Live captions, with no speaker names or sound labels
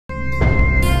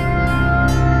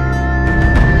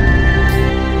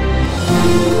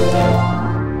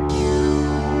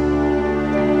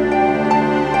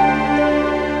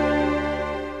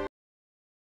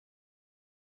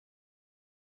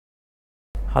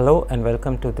Hello and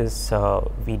welcome to this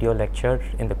video lecture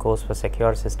in the course for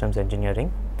Secure Systems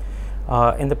Engineering.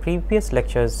 In the previous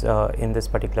lectures in this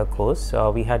particular course,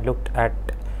 we had looked at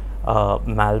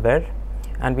malware,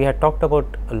 and we had talked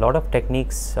about a lot of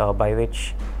techniques by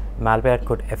which malware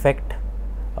could affect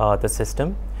the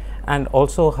system, and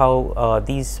also how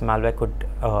these malware could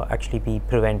actually be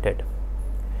prevented.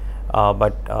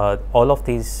 But all of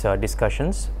these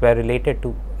discussions were related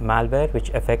to malware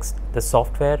which affects the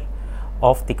software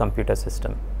of the computer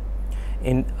system.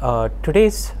 In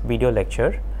today's video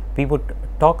lecture, we would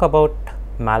talk about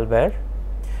malware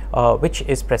which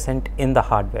is present in the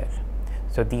hardware.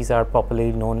 So these are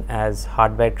popularly known as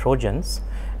hardware Trojans,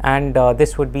 and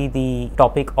this would be the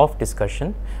topic of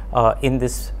discussion in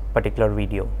this particular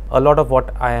video. A lot of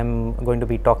what I am going to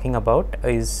be talking about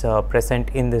is present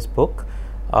in this book,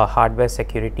 Hardware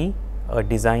Security,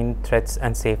 Design Threats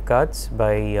and Safeguards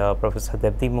by Professor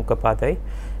Devdeep Mukhopadhyay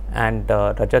and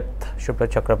Rajat Shubhra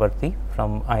Chakrabarti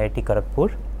from IIT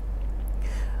Kharagpur.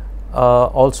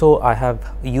 Also, I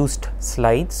have used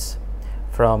slides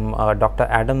from Dr.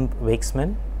 Adam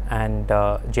Wakesman and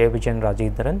Jay Vijayan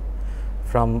Rajendran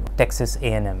from Texas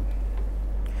A&M.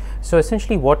 So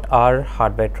essentially, what are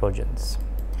hardware Trojans?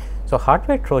 So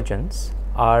hardware Trojans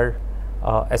are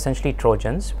essentially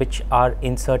Trojans which are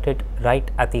inserted right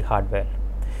at the hardware.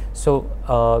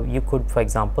 So you could, for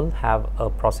example, have a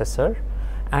processor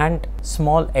and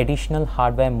small additional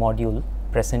hardware module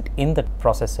present in the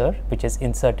processor, which is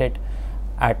inserted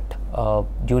at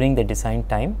during the design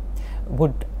time,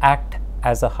 would act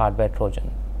as a hardware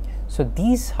Trojan. So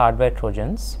these hardware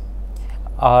Trojans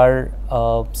are,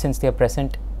 since they are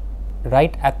present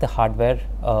right at the hardware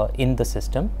in the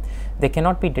system, they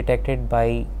cannot be detected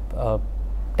by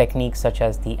techniques such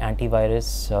as the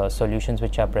antivirus solutions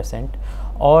which are present,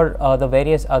 or the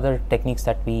various other techniques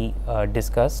that we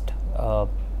discussed,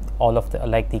 all of the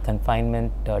like the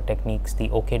confinement techniques, the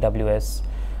OKWS,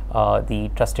 the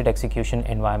trusted execution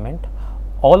environment.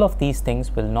 All of these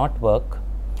things will not work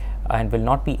and will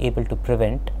not be able to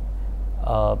prevent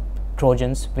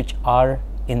Trojans which are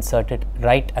inserted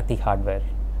right at the hardware.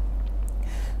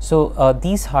 So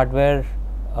these hardware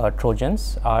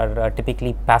Trojans are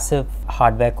typically passive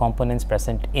hardware components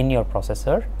present in your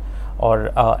processor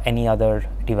or any other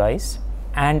device,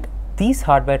 and these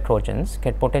hardware Trojans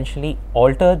can potentially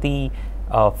alter the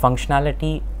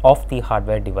functionality of the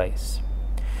hardware device.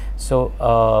 So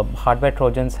hardware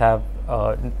Trojans have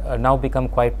now become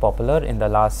quite popular in the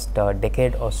last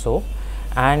decade or so,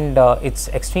 and it's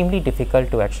extremely difficult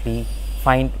to actually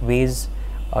find ways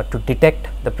to detect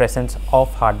the presence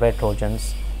of hardware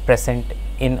Trojans present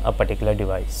in a particular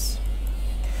device.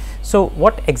 So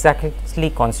what exactly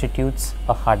constitutes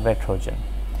a hardware Trojan?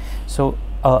 So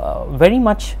very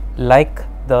much like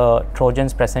the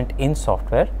Trojans present in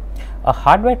software, a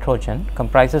hardware Trojan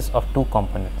comprises of two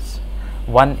components.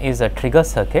 One is a trigger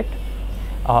circuit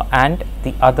and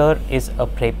the other is a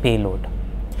payload.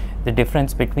 The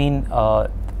difference between a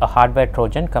hardware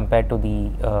Trojan compared to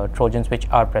the Trojans which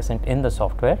are present in the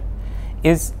software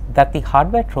is that the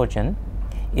hardware Trojan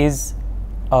is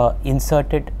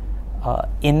inserted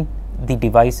in the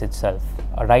device itself,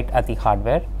 right at the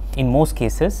hardware, in most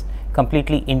cases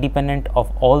completely independent of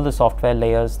all the software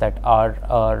layers that are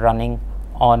running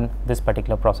on this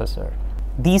particular processor.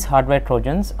 These hardware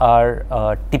Trojans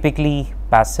are typically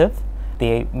passive.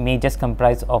 They may just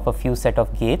comprise of a few set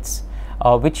of gates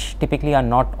which typically are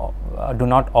do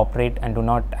not operate and do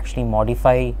not actually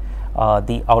modify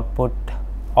the output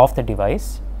of the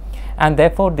device, and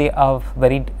therefore they are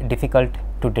very difficult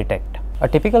to detect. A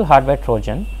typical hardware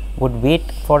Trojan would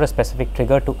wait for a specific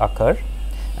trigger to occur,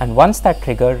 and once that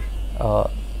trigger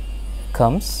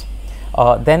comes,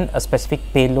 then a specific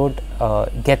payload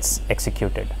gets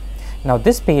executed. Now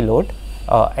this payload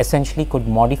essentially could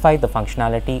modify the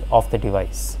functionality of the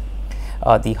device.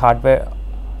 The hardware,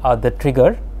 the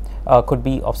trigger could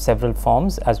be of several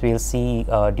forms, as we will see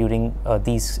during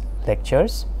these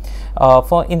lectures.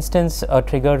 For instance, a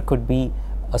trigger could be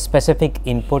a specific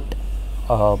input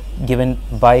given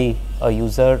by a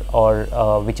user or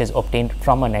which is obtained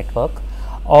from a network,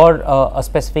 or a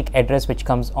specific address which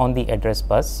comes on the address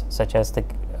bus, such as the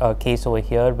case over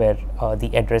here where the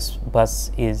address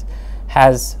bus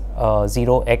has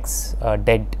 0x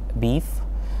dead beef.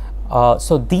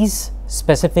 So these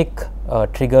specific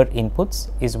trigger inputs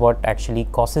is what actually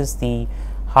causes the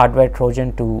hardware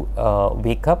Trojan to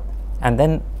wake up and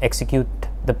then execute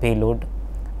the payload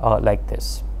like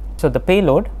this. So the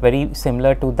payload, very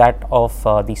similar to that of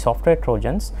the software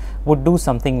Trojans, would do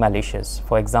something malicious.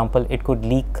 For example, it could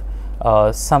leak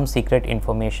some secret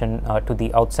information to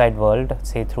the outside world,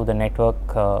 say through the network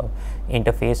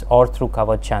interface or through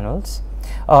covered channels.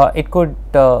 It could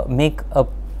make a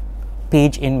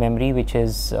page in memory which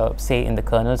is say in the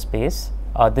kernel space.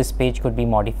 This page could be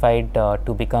modified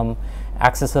to become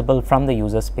accessible from the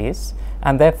user space,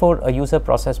 and therefore a user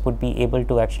process would be able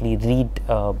to actually read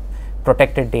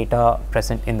protected data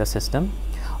present in the system.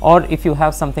 Or if you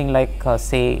have something like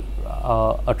say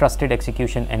a trusted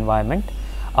execution environment,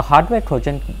 a hardware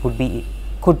Trojan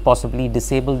could possibly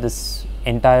disable this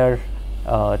entire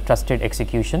trusted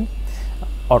execution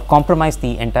or compromise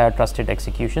the entire trusted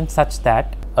execution, such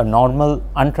that a normal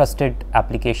untrusted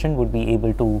application would be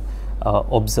able to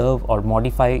observe or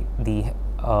modify the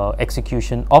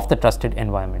execution of the trusted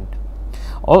environment.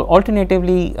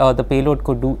 Alternatively, the payload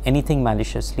could do anything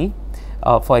maliciously.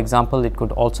 For example, it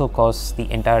could also cause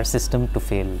the entire system to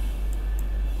fail.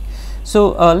 So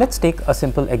let's take a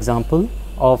simple example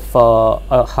of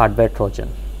a hardware Trojan.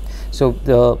 So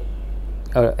the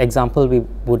example we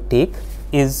would take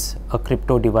is a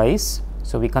crypto device.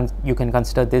 So you can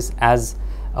consider this as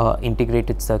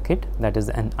integrated circuit, that is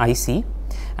an IC,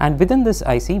 and within this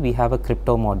IC we have a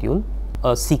crypto module,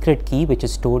 a secret key which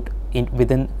is stored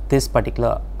within this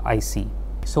particular IC.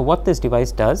 So what this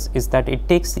device does is that it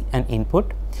takes an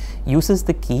input, uses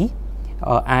the key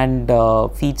and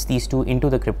feeds these two into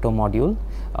the crypto module,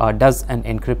 does an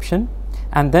encryption,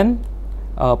 and then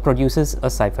produces a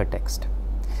ciphertext.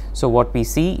 So what we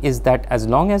see is that as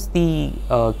long as the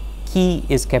key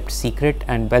is kept secret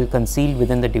and well concealed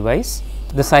within the device,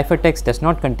 the ciphertext does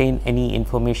not contain any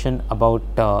information about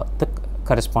the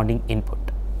corresponding input.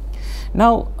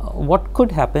 Now, what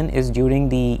could happen is during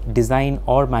the design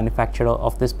or manufacture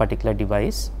of this particular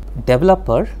device,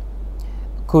 developer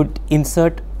could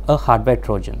insert a hardware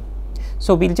Trojan.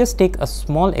 So we'll just take a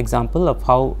small example of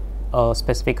how a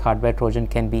specific hardware Trojan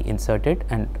can be inserted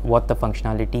and what the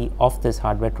functionality of this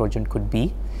hardware Trojan could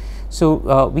be.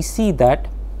 So we see that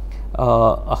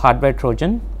a hardware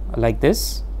Trojan like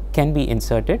this can be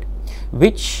inserted,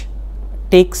 which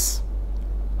takes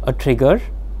a trigger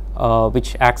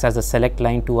which acts as a select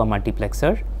line to a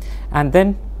multiplexer, and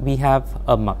then we have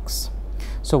a mux.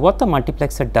 So what the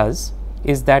multiplexer does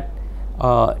is that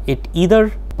it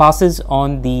either passes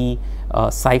on the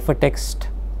ciphertext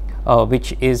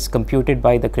which is computed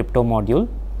by the crypto module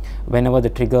whenever the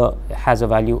trigger has a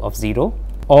value of 0,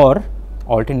 or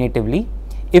alternatively,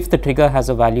 if the trigger has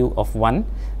a value of 1,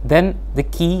 then the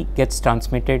key gets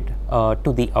transmitted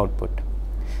to the output.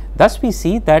 Thus we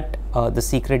see that the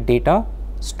secret data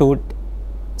stored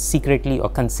secretly or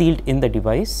concealed in the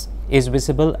device is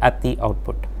visible at the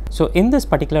output. So in this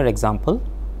particular example,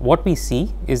 what we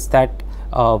see is that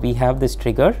we have this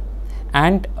trigger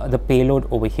and the payload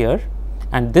over here,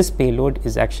 and this payload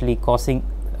is actually causing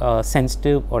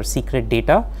sensitive or secret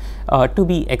data to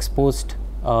be exposed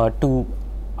to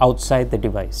outside the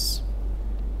device.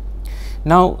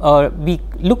 Now we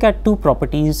look at two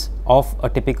properties of a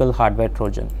typical hardware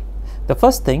Trojan. The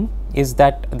first thing is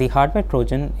that the hardware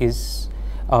Trojan is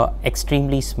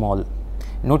extremely small.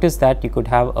 Notice that you could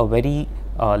have a very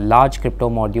large crypto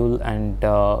module and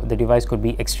the device could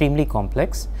be extremely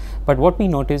complex, but what we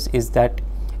notice is that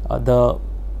the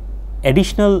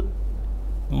additional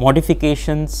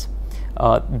modifications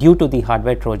due to the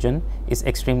hardware Trojan is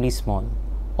extremely small.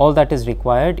 All that is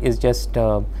required is just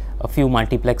a few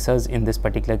multiplexers in this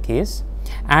particular case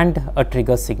and a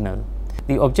trigger signal.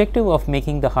 The objective of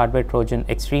making the hardware Trojan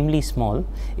extremely small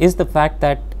is the fact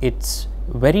that it's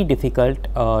very difficult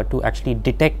to actually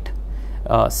detect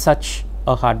such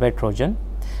a hardware Trojan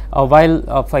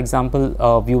while for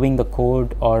example viewing the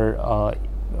code or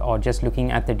just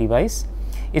looking at the device.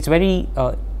 It's very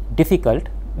difficult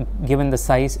given the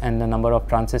size and the number of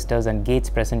transistors and gates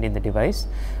present in the device.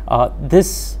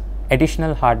 This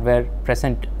additional hardware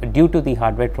present due to the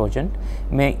hardware Trojan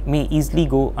may easily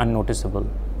go unnoticeable.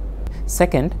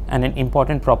 Second, and an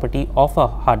important property of a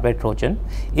hardware Trojan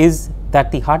is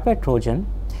that the hardware Trojan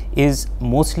is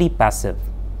mostly passive.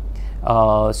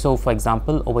 So for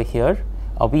example, over here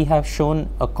we have shown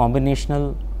a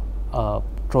combinational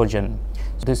Trojan.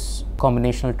 So this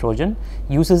combinational Trojan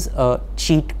uses a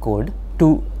cheat code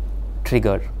to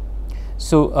trigger.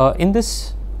 So in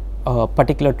this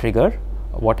particular trigger,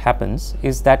 what happens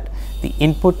is that the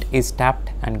input is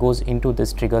tapped and goes into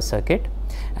this trigger circuit,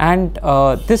 and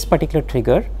this particular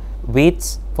trigger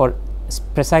waits for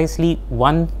precisely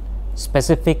one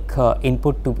specific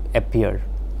input to appear.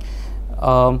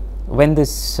 When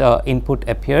this input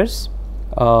appears,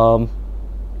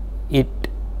 it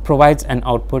provides an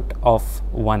output of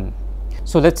 1.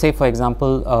 So let's say for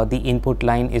example the input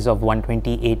line is of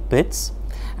 128 bits,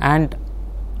 and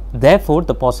therefore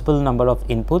the possible number of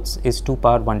inputs is 2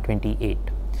 power 128.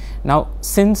 Now,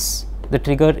 since the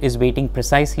trigger is waiting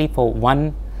precisely for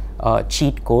one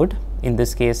cheat code, in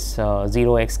this case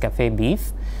 0x cafe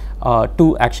beef,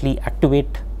 to actually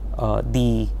activate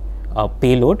the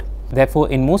payload, therefore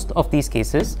in most of these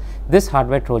cases this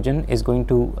hardware trojan is going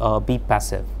to be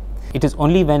passive. It is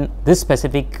only when this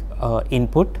specific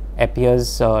input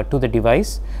appears to the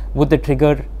device would the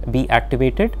trigger be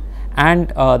activated and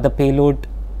the payload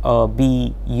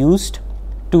be used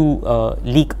to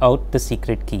leak out the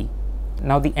secret key.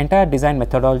 Now, the entire design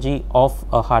methodology of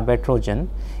a hardware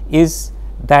trojan is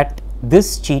that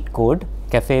this cheat code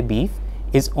cafe beef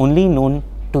is only known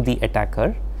to the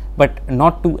attacker, but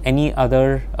not to any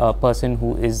other person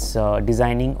who is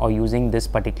designing or using this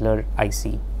particular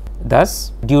IC.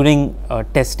 Thus, during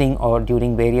testing or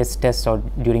during various tests or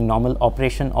during normal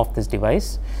operation of this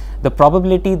device, the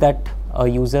probability that a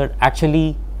user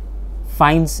actually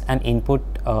finds an input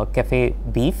cafe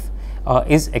beef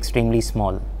is extremely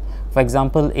small. For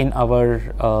example, in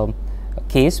our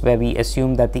case where we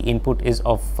assume that the input is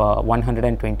of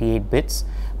 128 bits,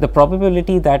 the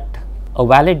probability that a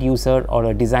valid user or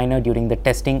a designer during the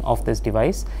testing of this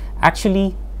device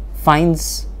actually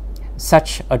finds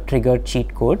such a trigger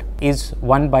cheat code is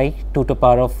 1 by 2 to the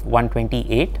power of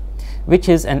 128, which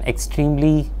is an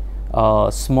extremely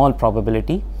small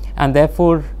probability, and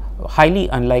therefore highly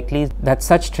unlikely that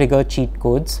such trigger cheat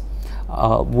codes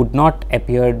would not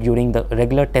appear during the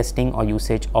regular testing or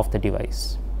usage of the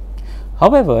device.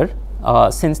 However,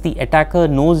 since the attacker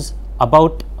knows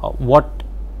about what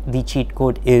the cheat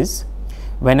code is,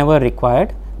 whenever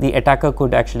required, the attacker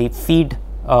could actually feed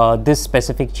this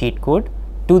specific cheat code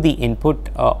to the input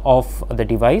of the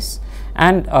device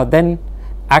and then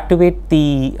activate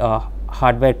the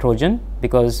hardware trojan,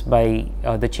 because by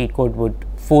the cheat code would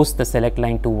force the select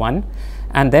line to 1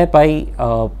 and thereby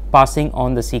passing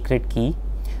on the secret key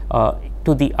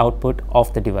to the output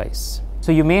of the device.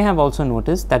 So, you may have also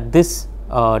noticed that this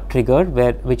trigger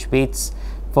which waits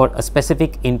for a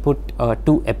specific input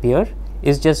to appear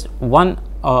is just one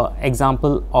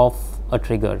example of a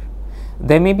trigger.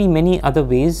 There may be many other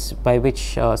ways by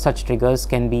which such triggers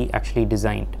can be actually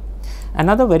designed.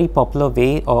 Another very popular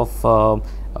way of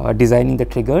designing the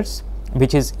triggers,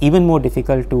 which is even more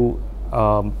difficult to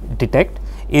detect,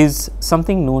 is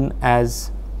something known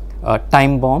as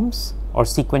time bombs or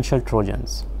sequential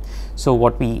trojans. So,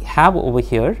 what we have over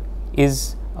here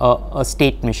is a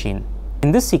state machine.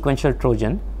 In this sequential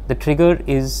trojan, the trigger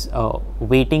is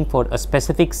waiting for a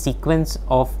specific sequence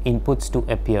of inputs to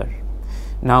appear.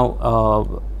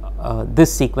 Now,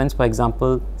 this sequence, for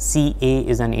example, CA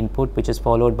is an input which is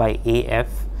followed by AF,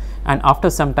 and after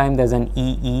some time there is an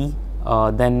EE,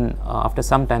 then after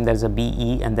some time there is a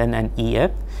BE and then an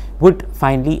EF, would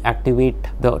finally activate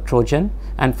the trojan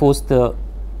and force the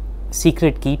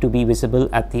secret key to be visible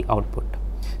at the output.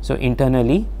 So,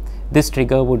 internally this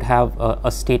trigger would have a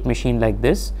state machine like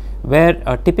this, where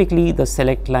typically the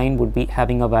select line would be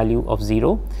having a value of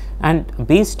 0, and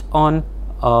based on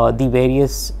the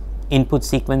various input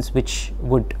sequence which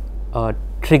would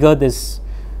trigger this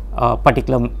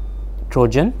particular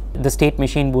trojan, the state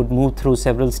machine would move through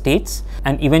several states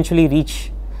and eventually reach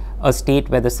a state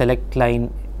where the select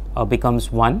line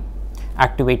becomes 1,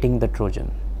 activating the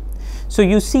trojan. So,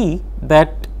 you see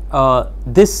that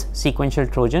this sequential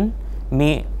trojan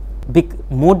may be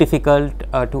more difficult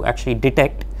to actually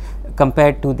detect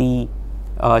compared to the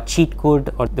cheat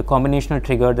code or the combinational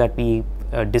trigger that we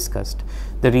discussed.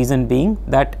 The reason being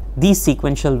that these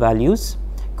sequential values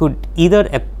could either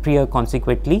appear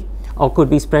consequently or could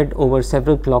be spread over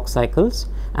several clock cycles,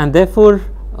 and therefore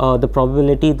the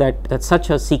probability that such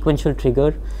a sequential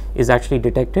trigger is actually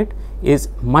detected is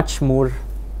much more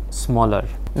smaller.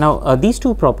 Now, these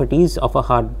two properties of a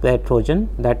hardware trojan,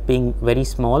 that being very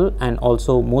small and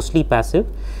also mostly passive,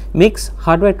 makes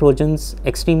hardware trojans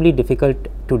extremely difficult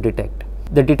to detect.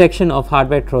 The detection of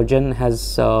hardware trojan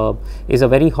is a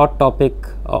very hot topic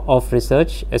of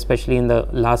research, especially in the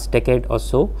last decade or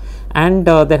so, and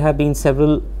there have been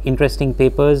several interesting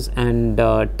papers and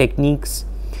techniques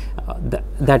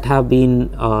that have been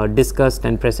discussed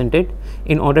and presented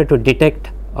in order to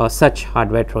detect such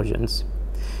hardware trojans.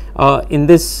 In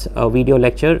this video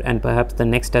lecture and perhaps the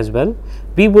next as well,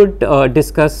 we would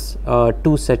discuss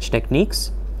two such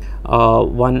techniques.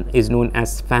 One is known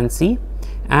as FANCI,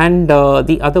 and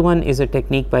the other one is a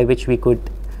technique by which we could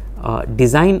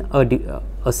design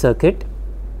a circuit,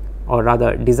 or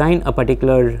rather design a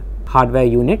particular hardware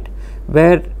unit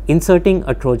where inserting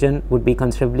a trojan would be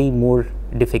considerably more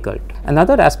difficult.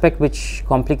 Another aspect which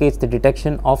complicates the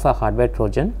detection of a hardware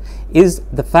trojan is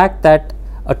the fact that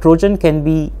a Trojan can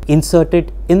be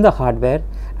inserted in the hardware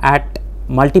at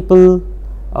multiple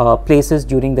places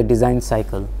during the design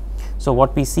cycle. So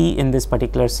what we see in this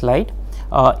particular slide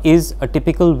is a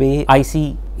typical way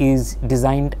IC is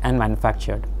designed and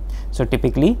manufactured. So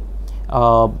typically,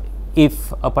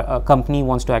 if a company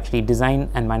wants to actually design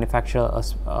and manufacture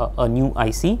a new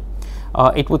IC,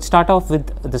 it would start off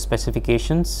with the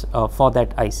specifications for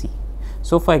that IC.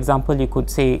 So for example, you could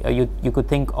say you could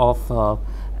think of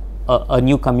a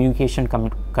new communication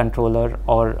controller,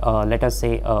 or let us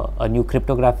say a new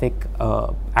cryptographic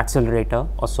accelerator,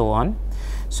 or so on.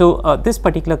 So this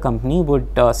particular company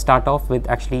would start off with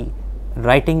actually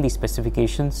writing the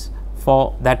specifications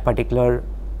for that particular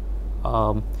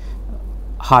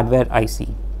hardware IC.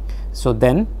 So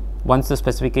then once the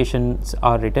specifications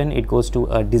are written, it goes to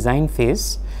a design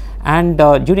phase, and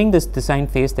during this design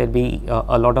phase there will be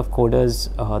a lot of coders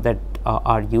that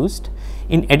are used.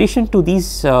 In addition to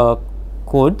these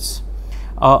codes,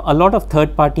 a lot of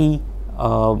third party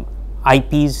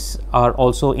IPs are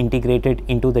also integrated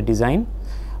into the design.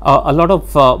 A lot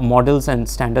of models and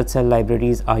standard cell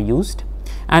libraries are used,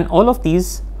 and all of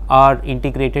these are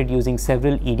integrated using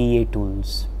several EDA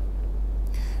tools.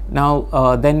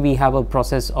 Now then we have a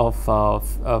process of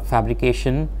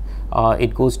fabrication.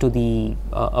 It goes to the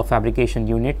a fabrication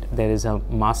unit. There is a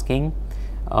masking,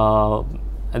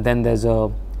 then there's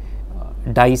a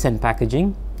dice and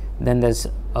packaging, then there's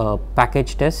a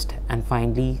package test, and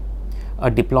finally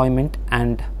a deployment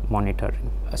and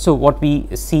monitoring. So what we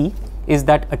see is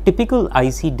that a typical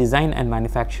IC design and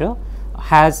manufacture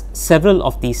has several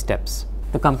of these steps.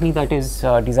 The company that is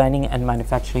designing and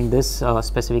manufacturing this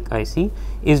specific IC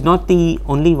is not the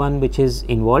only one which is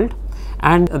involved,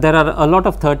 and there are a lot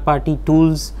of third party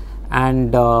tools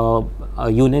and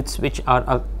units which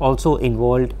are also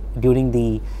involved during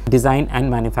the design and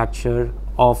manufacture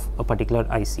of a particular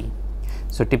IC.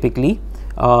 So typically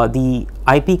the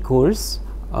IP cores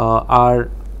are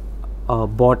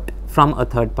bought from a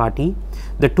third party.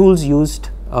 The tools used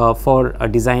for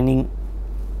designing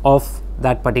of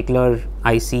that particular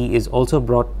IC is also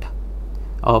brought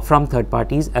from third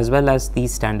parties, as well as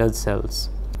these standard cells.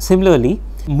 Similarly,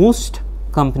 most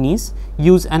companies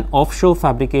use an offshore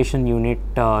fabrication unit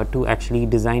to actually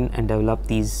design and develop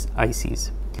these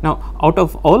ICs. Now, out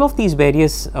of all of these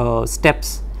various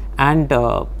steps and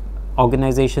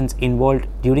organizations involved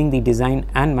during the design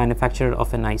and manufacture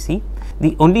of an IC,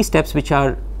 the only steps which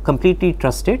are completely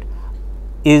trusted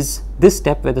is this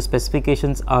step where the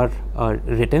specifications are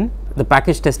written, the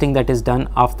package testing that is done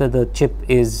after the chip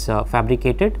is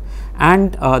fabricated,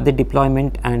 and the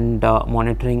deployment and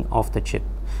monitoring of the chip.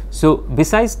 So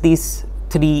besides these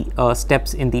three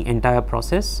steps in the entire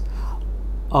process,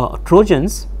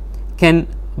 Trojans can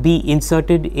be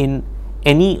inserted in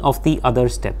any of the other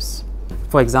steps.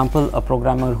 For example, a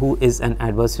programmer who is an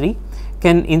adversary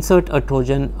can insert a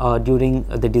Trojan during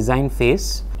the design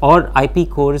phase, or IP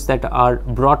cores that are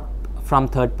brought from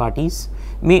third parties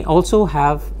may also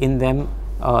have in them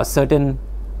certain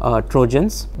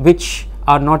Trojans which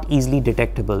are not easily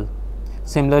detectable.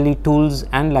 Similarly, tools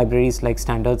and libraries like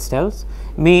standard cells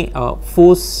may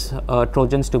force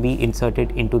Trojans to be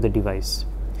inserted into the device.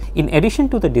 In addition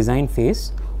to the design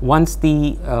phase, once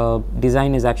the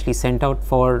design is actually sent out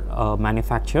for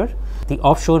manufacture, the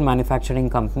offshore manufacturing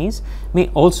companies may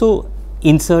also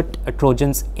insert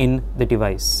Trojans in the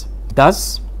device.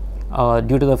 Thus,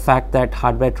 due to the fact that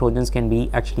hardware Trojans can be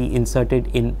actually inserted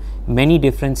in many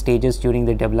different stages during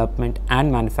the development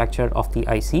and manufacture of the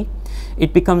IC,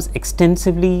 it becomes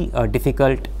extensively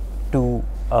difficult to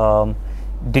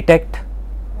detect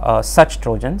such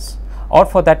Trojans, or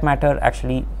for that matter,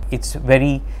 actually it's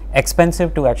very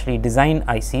expensive to actually design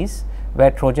ICs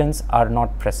where Trojans are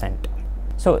not present.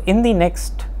 So in the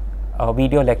next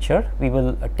video lecture, we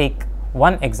will take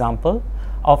one example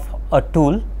of a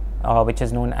tool which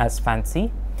is known as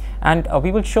FANCI, and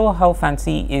we will show how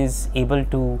FANCI is able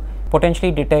to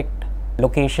potentially detect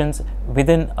locations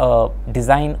within a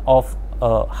design of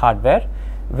hardware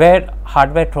where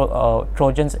hardware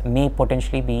Trojans may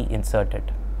potentially be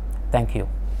inserted. Thank you.